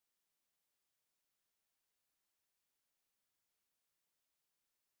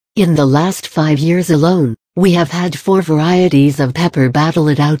In the last 5 years alone, we have had 4 varieties of pepper battle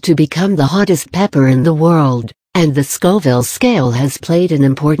it out to become the hottest pepper in the world, and the Scoville scale has played an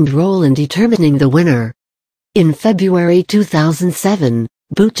important role in determining the winner. In February 2007,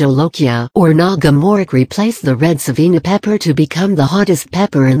 Butolokia or Nagamoric replaced the red Savina pepper to become the hottest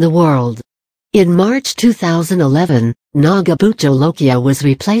pepper in the world. In March 2011, Naga Butolokia was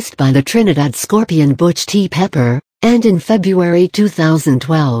replaced by the Trinidad Scorpion Butch tea pepper, and in February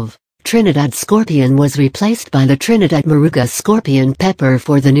 2012, Trinidad Scorpion was replaced by the Trinidad Moruga Scorpion pepper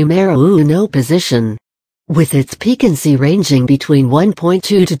for the numero uno position. With its piquancy ranging between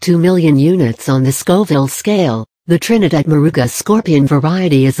 1.2 to 2 million units on the Scoville scale, the Trinidad Moruga Scorpion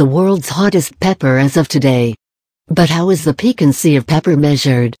variety is the world's hottest pepper as of today. But how is the piquancy of pepper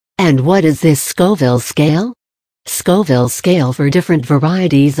measured, and what is this Scoville scale? Scoville scale for different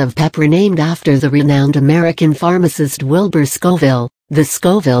varieties of pepper named after the renowned American pharmacist Wilbur Scoville. The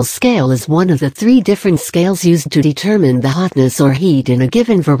Scoville scale is one of the 3 different scales used to determine the hotness or heat in a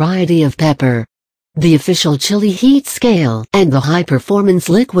given variety of pepper. The official chili heat scale and the high-performance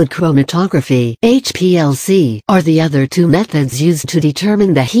liquid chromatography (HPLC) are the other 2 methods used to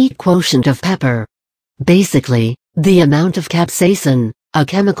determine the heat quotient of pepper. Basically, the amount of capsaicin, a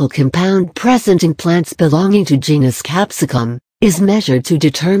chemical compound present in plants belonging to genus Capsicum, is measured to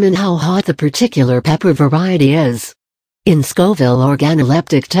determine how hot the particular pepper variety is. In Scoville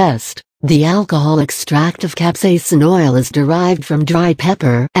organoleptic test, the alcohol extract of capsaicin oil is derived from dry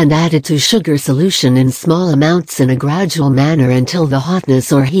pepper and added to sugar solution in small amounts in a gradual manner until the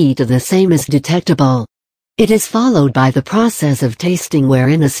hotness or heat of the same is detectable. It is followed by the process of tasting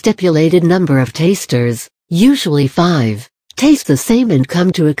wherein a stipulated number of tasters, usually 5, taste the same and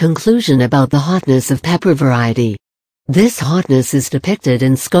come to a conclusion about the hotness of pepper variety. This hotness is depicted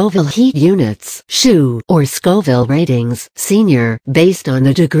in Scoville heat units (SHU) or Scoville ratings (senior) based on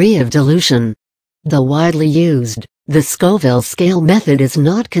the degree of dilution. Though widely used, the Scoville scale method is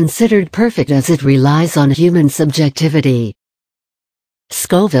not considered perfect as it relies on human subjectivity.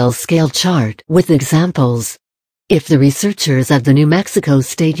 Scoville scale chart with examples. If the researchers at the New Mexico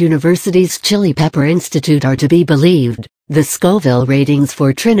State University's Chili Pepper Institute are to be believed, the Scoville ratings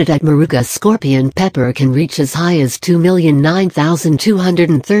for Trinidad Moruga Scorpion pepper can reach as high as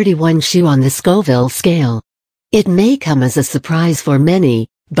 2,009,231 SHU on the Scoville scale. It may come as a surprise for many,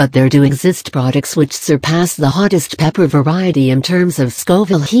 but there do exist products which surpass the hottest pepper variety in terms of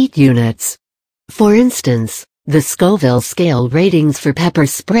Scoville heat units. For instance, the Scoville scale ratings for pepper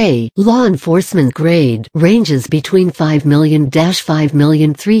spray law enforcement grade ranges between 5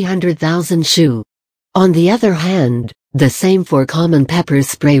 million-5,300,000 SHU. On the other hand, the same for common pepper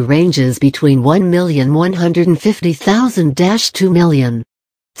spray ranges between 1,150,000-2 million.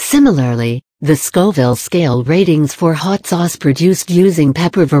 Similarly, the Scoville scale ratings for hot sauce produced using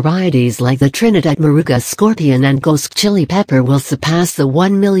pepper varieties like the Trinidad Moruga Scorpion and Ghost chili pepper will surpass the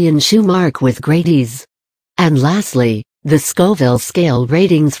 1 million SHU mark with great ease. And lastly, the Scoville scale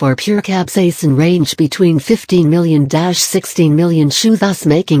ratings for pure capsaicin range between 15 million-16 million SHU, thus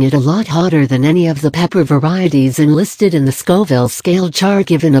making it a lot hotter than any of the pepper varieties enlisted in the Scoville scale chart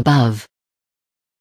given above.